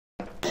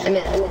I'm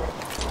in.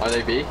 Are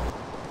they B?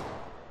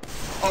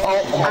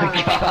 Oh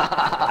my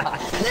god.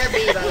 They're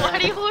B, by the way. Why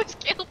do you always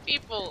kill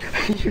people? On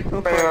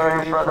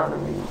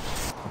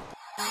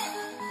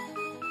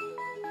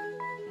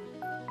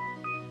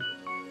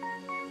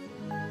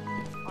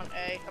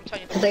A, I'm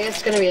telling you. I think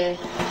it's gonna be A.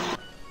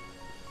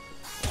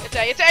 It's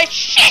A, it's A!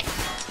 Shit!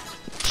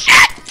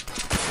 Shit!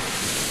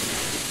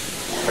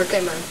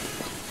 Okay, man.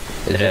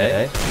 Is it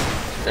A?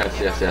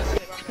 Yes.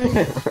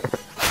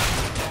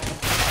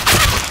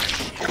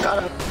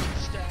 Got him.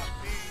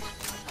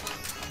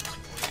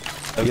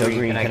 Yo,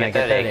 Green, can I get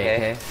that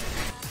AK?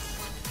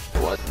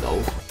 What? No.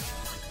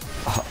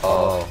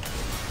 Oh.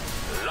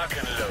 Lock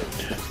and load.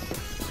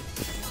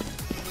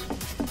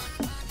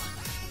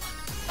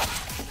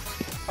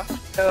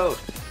 No.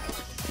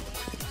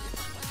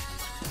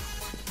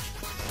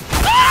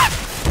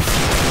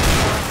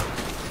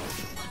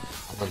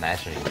 I'm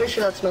imagining. Pretty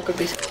sure that smoke would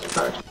be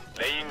hard.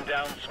 Laying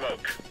down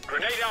smoke.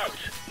 Grenade out.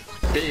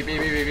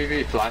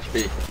 B. Flash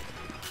B.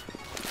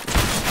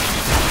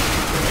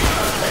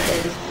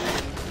 That is.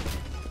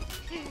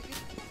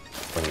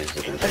 What is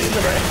it? This is the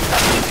right.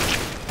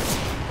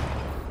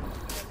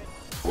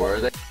 Where are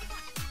they?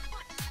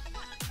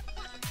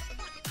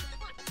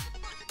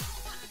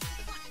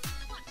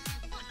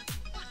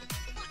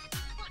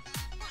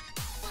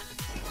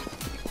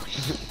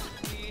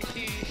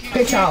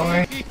 Good shot,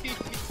 Warren. You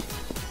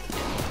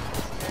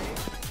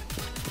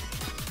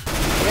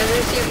guys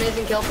ever see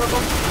Amazing Kill Purple?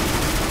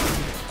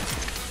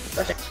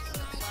 Gotcha.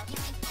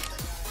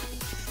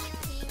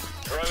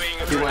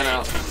 Throwing a He went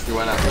out.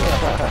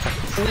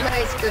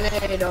 Nice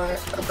grenade or a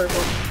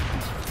purple.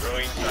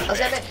 Throwing Oh,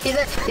 Sam, he's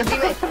there. He's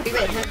B-made.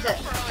 B-made. 100%.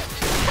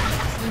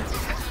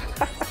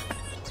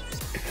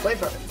 Wait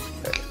for it.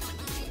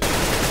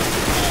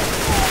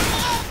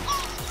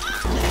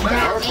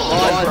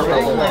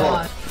 Oh my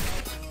god.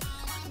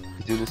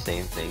 Do the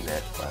same thing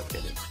that Bob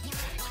did it.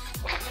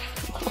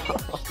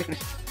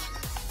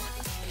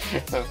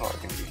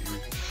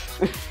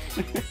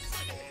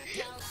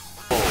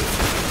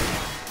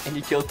 And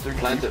you killed 3.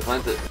 Plant it.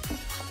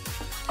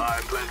 I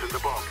planted the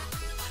bomb.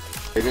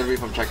 They're gonna be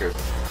from checkers.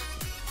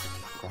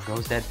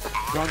 Gongo's dead.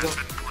 Gongo.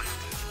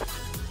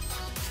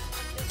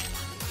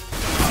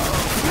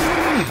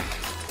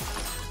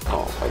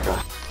 Oh my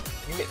god.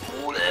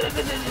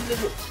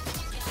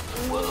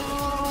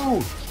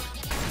 Whoa!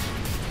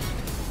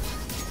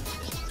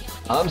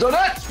 I'm so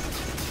nuts!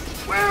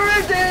 Where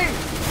is he?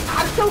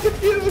 I'm so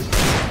confused!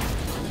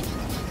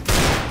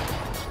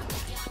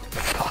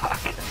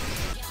 Fuck.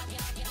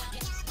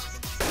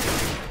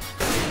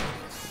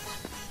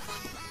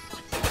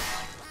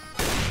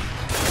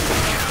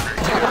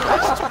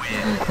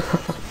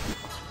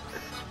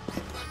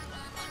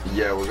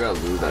 Yeah, we're gonna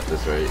lose at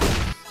this rate.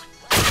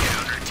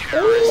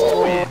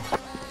 Oh.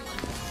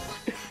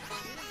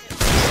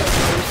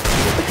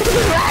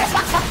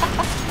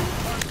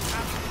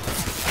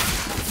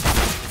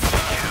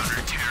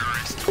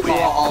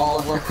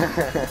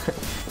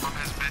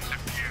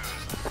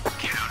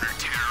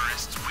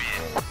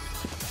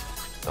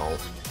 Don't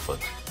put.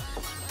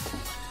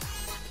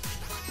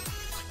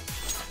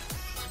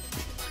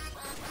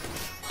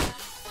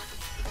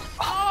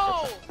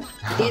 Oh!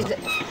 He's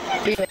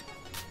B-made.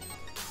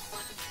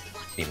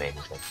 Be main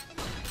instead.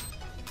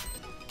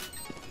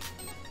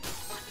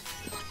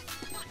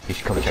 You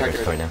should come and check our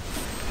story now.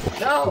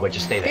 No! Wait,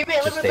 just stay there.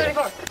 B-made, Just live stay there.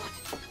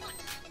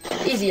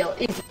 34. Easy, yo,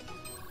 easy.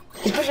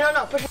 He's pushing on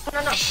now,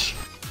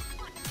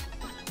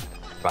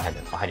 Behind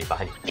you.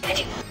 Get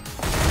you.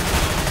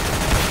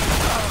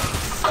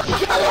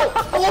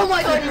 Oh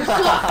my god, you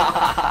suck!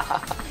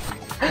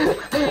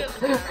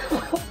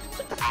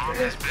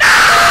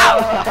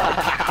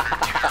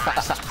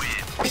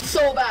 No! It's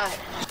so bad.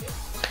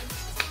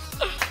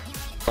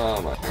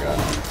 Oh my god.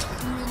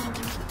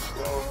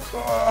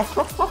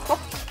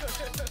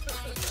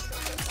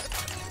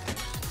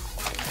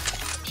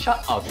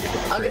 Shut up, you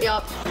I'll get hypocrite. you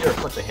up. You're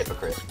such a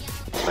hypocrite.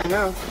 I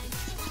know.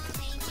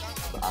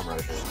 I'm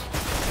Roger.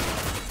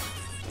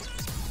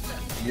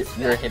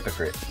 You're a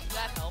hypocrite.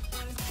 That helped.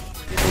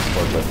 He's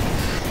forklift.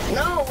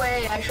 No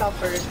way, I shot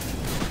first.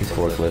 He's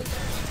forklift.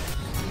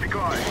 Be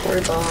gone.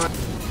 We're gone.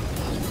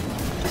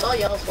 It's all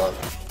yellow smoke.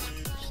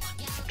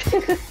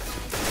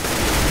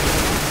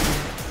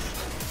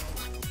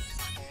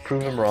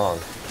 Prove him wrong.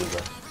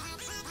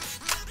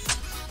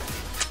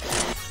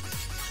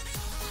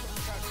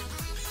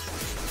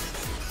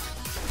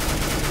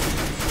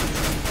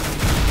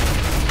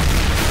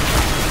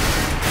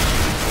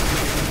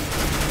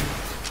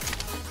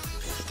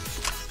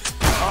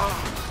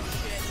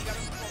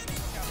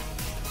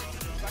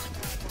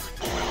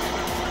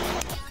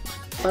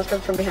 Let's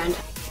come from behind.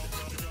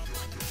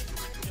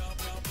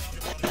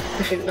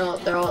 Actually, no,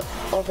 they're all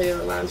three of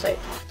them are on site.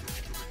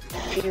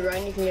 If you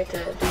run, you can get to.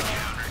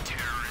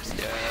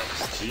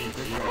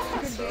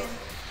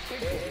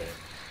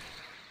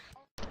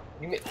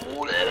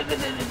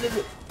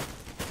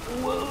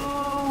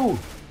 Whoa!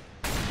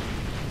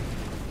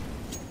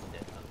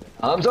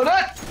 I'm so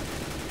nuts!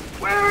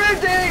 Where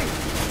is he?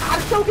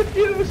 I'm so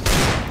confused!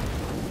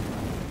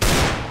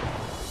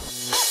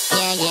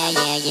 Yeah.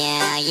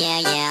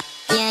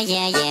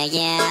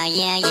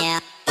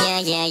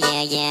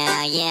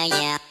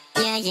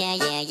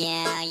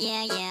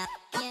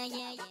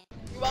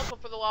 You're welcome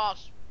for the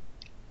loss.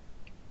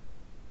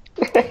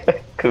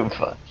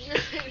 Koopa.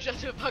 Shut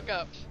the fuck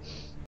up.